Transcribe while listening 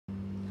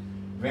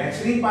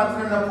વહેંચણી પાત્ર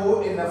નફો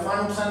એ નફા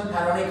નુકસાન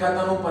ફાળવણી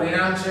ખાતાનું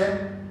પરિણામ છે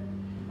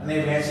અને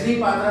વહેંચણી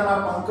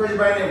પાત્રમાં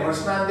પંકજભાઈને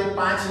વર્ષના અંતે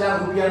 5 લાખ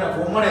રૂપિયા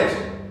નફો મળે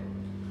છે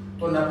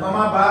તો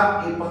નફામાં ભાગ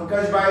એ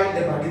પંકજભાઈ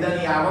એટલે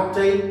ભાગીદારની આવક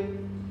થઈ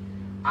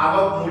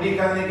આવક મૂડી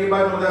ખાતાની કઈ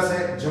બાજુ નોંધાશે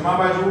જમા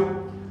બાજુ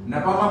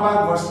નફામાં ભાગ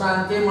વર્ષના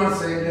અંતે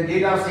મળશે એટલે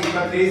ડેટ આવશે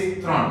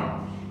 31/3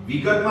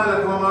 વિગતમાં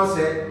લખવામાં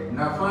આવશે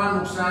નફા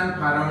નુકસાન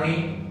ફાળવણી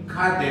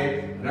ખાતે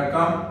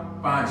રકમ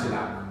 5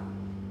 લાખ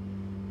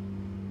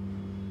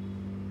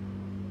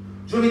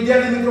જો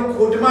વિદ્યાર્થી મિત્રો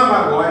ખોટમાં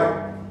ભાગ હોય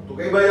તો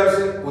કઈ બાજુ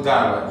આવશે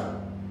ઉધાર બાજુ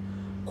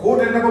ખોટ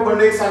એટલે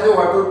બંને એક સાથે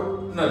હોતો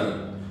નથી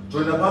જો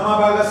નફામાં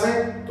ભાગ હશે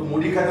તો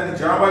મૂડી ખાતાની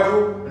જમા બાજુ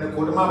અને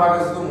ખોટમાં ભાગ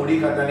હશે તો મૂડી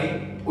ખાતાની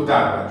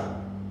ઉધાર બાજુ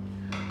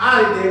આ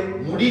રીતે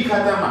મૂડી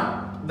ખાતામાં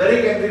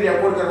દરેક એન્ટ્રી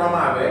રેકોર્ડ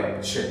કરવામાં આવે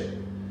છે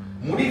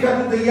મૂડી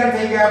ખાતું તૈયાર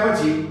થઈ ગયા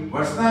પછી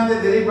વર્ષના અંતે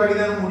દરેક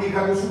ભાગીદારનું મૂડી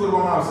ખાતું શું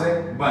કરવામાં આવશે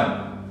બંધ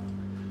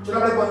ચલો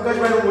આપણે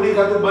પંકજભાઈનું મૂડી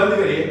ખાતું બંધ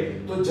કરીએ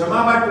તો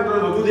જમા બાદ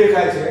ટોટલ વધુ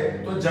દેખાય છે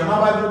તો જમા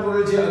બાદનું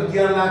ટોટલ છે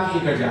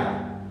 11,01,000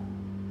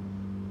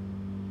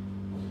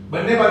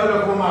 બંને બાજુ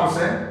લખવામાં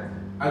આવશે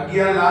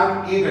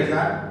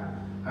 11,01,000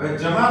 હવે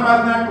જમા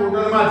બાદના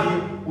ટોટલમાંથી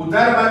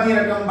ઉધાર બાદની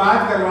રકમ બાદ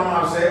કરવામાં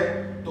આવશે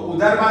તો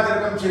ઉધાર બાદ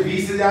રકમ છે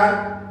 20,000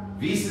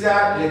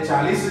 એટલે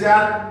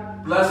 40,000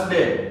 પ્લસ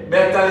 2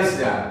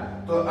 42,000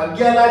 તો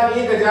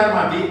 11,01,000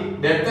 માંથી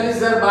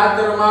 42,000 બાદ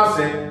કરવામાં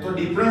આવશે તો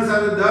ડિફરન્સ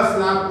આવે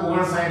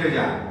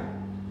 10,59,000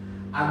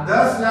 આ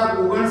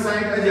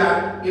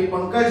 10,59,000 એ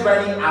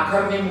પંકજભાઈની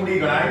આખરની મૂડી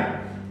ગણાય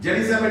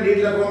જેની સામે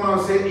ડેટ લખવામાં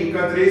આવશે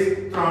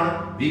 31/3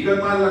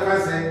 વિગતમાં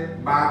લખાશે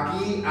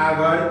બાકી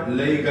આગળ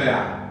લઈ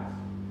ગયા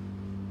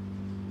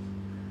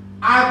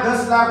આ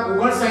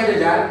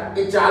 10,59,000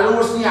 એ ચાલુ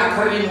વર્ષની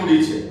આખરની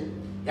મૂડી છે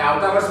એ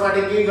આવતા વર્ષ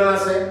માટે કેવી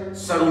ગણાશે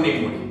શરૂની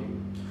મૂડી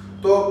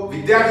તો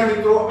વિદ્યાર્થી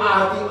મિત્રો આ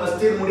હતી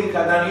અસ્થિર મૂડી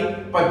ખાતાની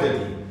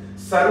પદ્ધતિ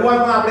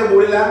શરૂઆતમાં આપણે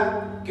બોલેલા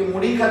કે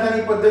મૂડી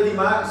ખાતાની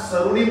પદ્ધતિમાં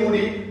શરૂની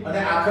મૂડી અને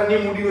આખરની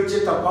મૂડી વચ્ચે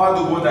તફાવત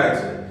ઊભો થાય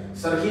છે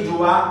સરખી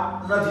જોવા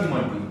નથી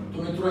મળતી તો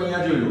મિત્રો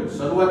અહીંયા જોઈ લો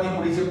શરૂઆતની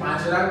મૂડી છે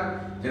 5 લાખ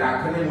જ્યારે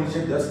આખરની મૂડી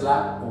છે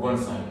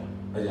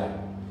 10,59,000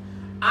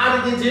 આ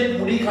રીતે જે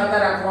મૂડી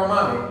ખાતા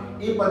રાખવામાં આવે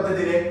એ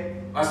પદ્ધતિને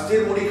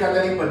અસ્થિર મૂડી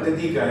ખાતાની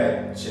પદ્ધતિ કહે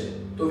છે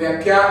તો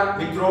વ્યાખ્યા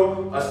મિત્રો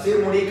અસ્થિર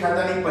મૂડી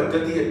ખાતાની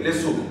પદ્ધતિ એટલે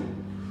શું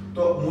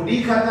તો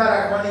મૂડી ખાતા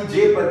રાખવાની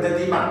જે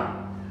પદ્ધતિમાં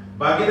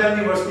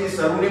ભાગીદારની વર્ષની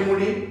શરૂની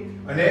મૂડી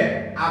અને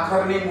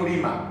આખરની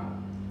મૂડીમાં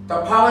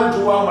તફાવત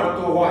જોવા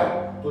મળતો હોય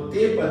તો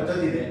તે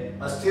પદ્ધતિને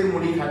અસ્થિર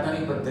મૂડી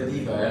ખાતાની પદ્ધતિ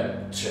કહે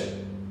છે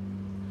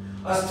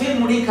અસ્થિર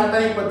મૂડી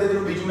ખાતાની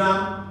પદ્ધતિનું બીજું નામ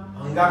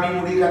હંગામી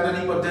મૂડી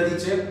ખાતાની પદ્ધતિ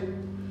છે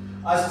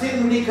અસ્થિર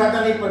મૂડી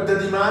ખાતાની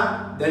પદ્ધતિમાં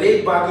દરેક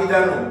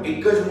ભાગીદારનું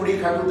એક જ મૂડી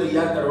ખાતું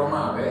તૈયાર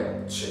કરવામાં આવે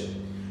છે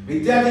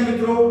વિદ્યાર્થી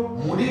મિત્રો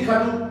મૂડી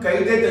ખાતું કઈ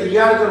રીતે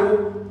તૈયાર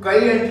કરવું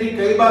કઈ એન્ટ્રી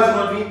કઈ બાજુ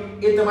નોંધવી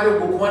એ તમારે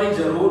ગોખવાની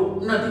જરૂર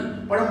નથી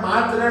પણ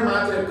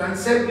માત્ર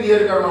કન્સેપ્ટ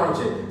ક્લિયર કરવાનો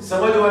છે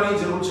સમજવાની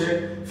જરૂર છે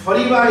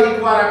ફરીવાર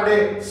એકવાર આપણે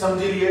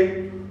સમજી લઈએ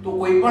તો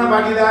કોઈ પણ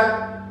ભાગીદાર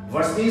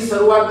વર્ષની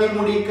શરૂઆતની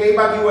મૂડી કઈ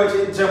બાકી હોય છે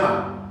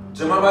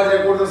જમા બાદ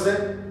રેકોર્ડ થશે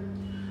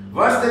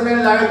વર્ષ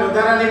દરમિયાન લાવેલ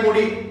વધારાની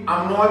મૂડી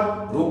આમ નોંધ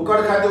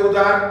રોકડ ખાતે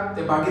ઉધાર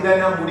તે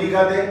ભાગીદારના મૂડી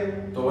ખાતે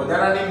તો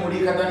વધારાની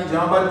મૂડી ખાતાની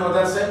જમા બાદ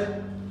નોંધાશે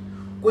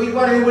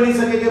કોઈકવાર એવું બની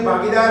શકે કે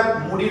ભાગીદાર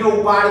મૂડીનો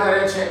ઉપાડ કરે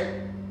છે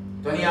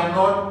તો અહીં આમ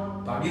નોંધ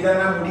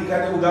ભાગીદારના મૂડી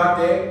ખાતે ઉધાર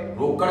તે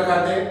રોકડ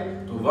ખાતે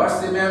તો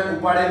વર્ષ દરમિયાન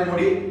ઉપાડેલ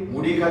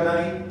મૂડી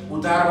ખાતાની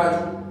ઉધાર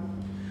બાજુ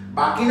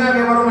બાકીના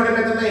વ્યવહારો માટે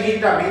મેં તમને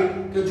હિન્ટ આપી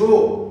કે જો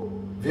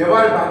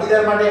વ્યવહાર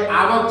ભાગીદાર માટે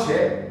આવક છે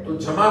તો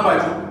જમા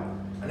બાજુ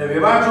અને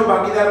વ્યવહાર જો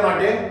ભાગીદાર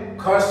માટે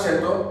ખર્ચ છે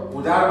તો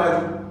ઉધાર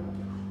બાજુ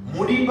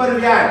મૂડી પર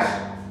વ્યાજ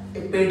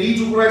એ પેઢી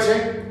ચૂકવે છે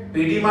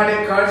પેઢી માટે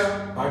ખર્ચ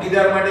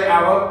ભાગીદાર માટે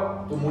આવક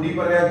તો મૂડી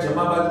પર વ્યાજ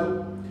જમા બાજુ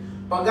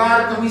પગાર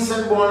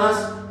કમિશન બોનસ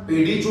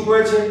પેઢી ચૂકવે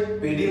છે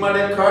પેઢી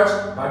માટે ખર્ચ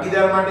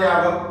ભાગીદાર માટે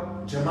આવક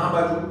જમા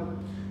બાજુ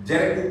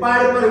જ્યારે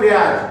ઉપાડ પર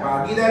વ્યાજ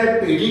ભાગીદારે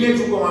પેઢીને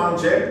ચૂકવવાનું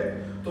છે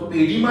તો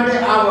પેઢી માટે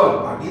આવક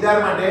ભાગીદાર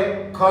માટે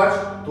ખર્ચ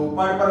તો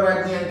ઉપાડ પર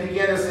વ્યાજની એન્ટ્રી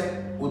ક્યાં રહેશે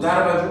ઉધાર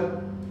બાજુ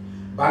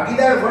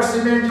ભાગીદાર વર્ષ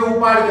દરમિયાન જે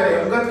ઉપાડ કરે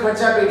અંગત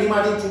ખર્ચા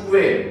પેઢીમાંથી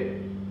ચૂકવે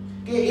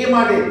કે એ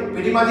માટે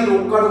પેઢીમાંથી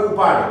રોકડ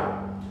ઉપાડે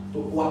તો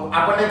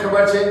આપણને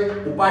ખબર છે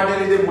ઉપાડને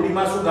લીધે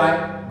મૂડીમાં શું થાય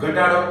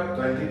ઘટાડો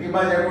તો એન્ટ્રી કઈ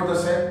બાજુ રેકોર્ડ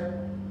થશે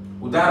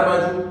ઉધાર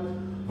બાજુ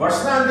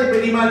વર્ષના અંતે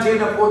પેઢીમાં જે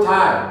નફો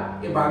થાય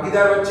એ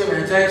ભાગીદાર વચ્ચે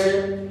વહેંચાય છે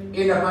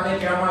એ નફાને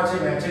કહેવામાં આવે છે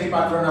વહેંચણી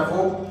પાત્ર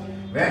નફો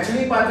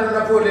વહેંચણી પાત્ર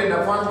નફો એટલે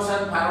નફા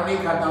નુકસાન ફાળવણી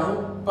ખાતાનું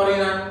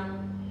પરિણામ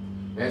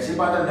વહેંચણી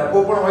પાત્ર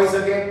નફો પણ હોઈ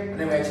શકે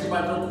અને વહેંચણી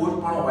પાત્ર ખોટ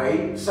પણ હોઈ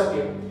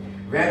શકે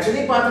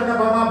વહેંચણી પાત્ર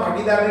નફામાં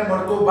ભાગીદારને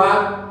મળતો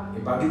ભાગ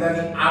એ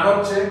ભાગીદારની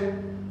આવક છે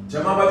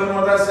જમા બાજુ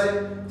નોંધાશે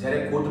જ્યારે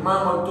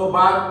ખોટમાં મળતો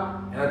ભાગ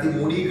એનાથી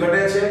મૂડી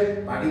ઘટે છે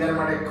ભાગીદાર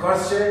માટે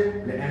ખર્ચ છે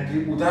એટલે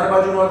એન્ટ્રી ઉધાર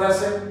બાજુ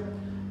નોંધાશે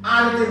આ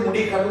રીતે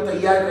મૂડી ખાતું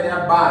તૈયાર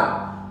કર્યા બાદ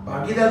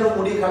ભાગીદારનું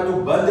મૂડી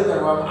ખાતું બંધ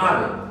કરવામાં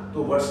આવે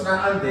તો વર્ષના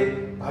અંતે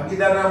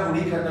ભાગીદારના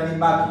મૂડી ખાતાની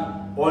બાકી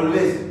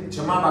ઓલવેઝ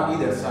જમા બાકી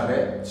દર્શાવે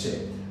છે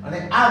અને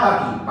આ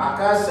બાકી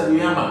પાકા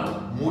સરવૈયામાં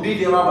મૂડી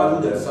દેવા બાજુ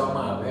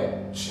દર્શાવવામાં આવે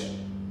છે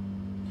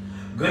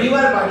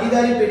ઘણીવાર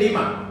ભાગીદારી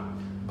પેઢીમાં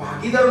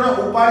ભાગીદારોના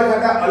ઉપાડ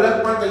ખાતા અલગ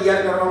પણ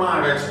તૈયાર કરવામાં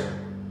આવે છે.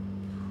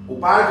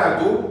 ઉપાડ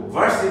ખાતું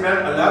વર્ષ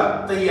દરમિયાન અલગ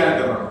તૈયાર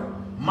કરવાનું.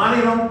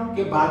 માની લો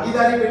કે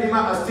ભાગીદારી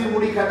પેઢીમાં અસ્થિર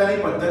મૂડી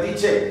ખાતાની પદ્ધતિ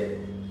છે.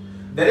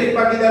 દરેક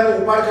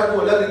ભાગીદારનું ઉપાડ ખાતું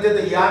અલગ રીતે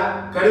તૈયાર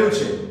કર્યું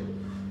છે.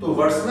 તો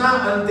વર્ષના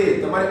અંતે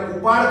તમારે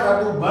ઉપાડ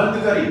ખાતું બંધ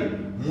કરી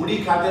મૂડી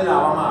ખાતે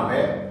લાવવામાં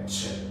આવે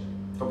છે.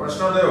 તો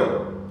પ્રશ્ન થયો,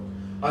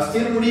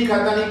 અસ્થિર મૂડી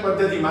ખાતાની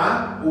પદ્ધતિમાં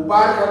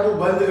ઉપાડ ખાતું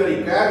બંધ કરી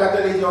કયા ખાતે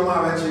લઈ જવામાં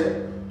આવે છે?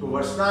 તો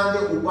વર્ષના અંતે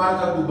ઉપાડ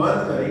ખાતું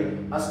બંધ કરી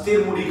અસ્થિર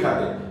મૂડી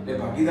ખાતે એટલે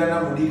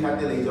ભાગીદારના મૂડી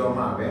ખાતે લઈ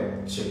જવામાં આવે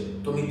છે.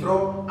 તો મિત્રો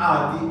આ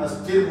હતી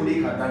અસ્થિર મૂડી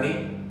ખાતાની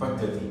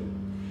પદ્ધતિ.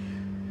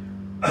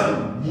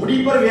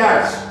 મૂડી પર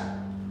વ્યાજ,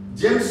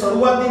 જેમ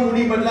શરૂઆતની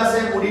મૂડી બદલાશે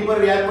મૂડી પર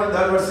વ્યાજ પણ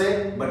દર વર્ષે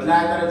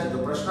બદલાયા કરે છે. તો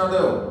પ્રશ્ન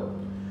થયો,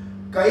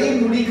 કઈ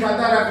મૂડી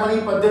ખાતા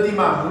રાખવાની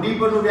પદ્ધતિમાં મૂડી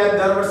પરનું વ્યાજ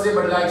દર વર્ષે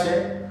બદલાય છે?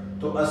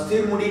 તો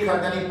અસ્થિર મૂડી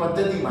ખાતાની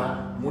પદ્ધતિમાં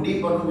મૂડી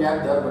પરનું વ્યાજ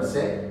દર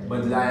વર્ષે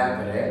બદલાયા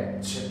કરે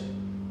છે.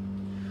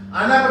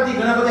 આના પરથી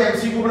ઘણા બધા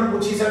એમસીક્યુ પણ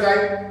પૂછી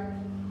શકાય.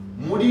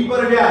 મૂડી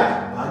પર વ્યાજ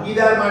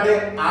ભાગીદાર માટે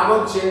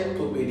આવક છે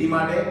તો પેઢી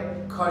માટે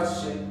ખર્ચ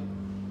છે.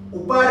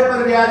 ઉપાડ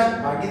પર વ્યાજ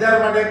ભાગીદાર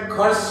માટે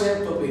ખર્ચ છે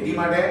તો પેઢી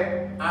માટે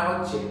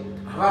આવક છે.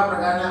 આવા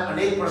પ્રકારના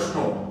અનેક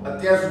પ્રશ્નો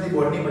અત્યાર સુધી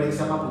બોર્ડની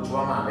પરીક્ષામાં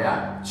પૂછવામાં આવ્યા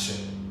છે.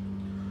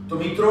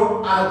 તો મિત્રો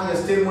આ હતી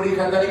અસ્થિર મૂડી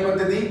ખાતાની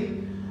પદ્ધતિ.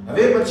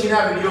 હવે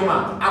પછીના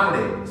વિડિયોમાં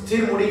આપણે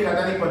સ્થિર મૂડી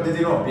ખાતાની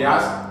પદ્ધતિનો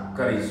અભ્યાસ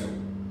કરીશું.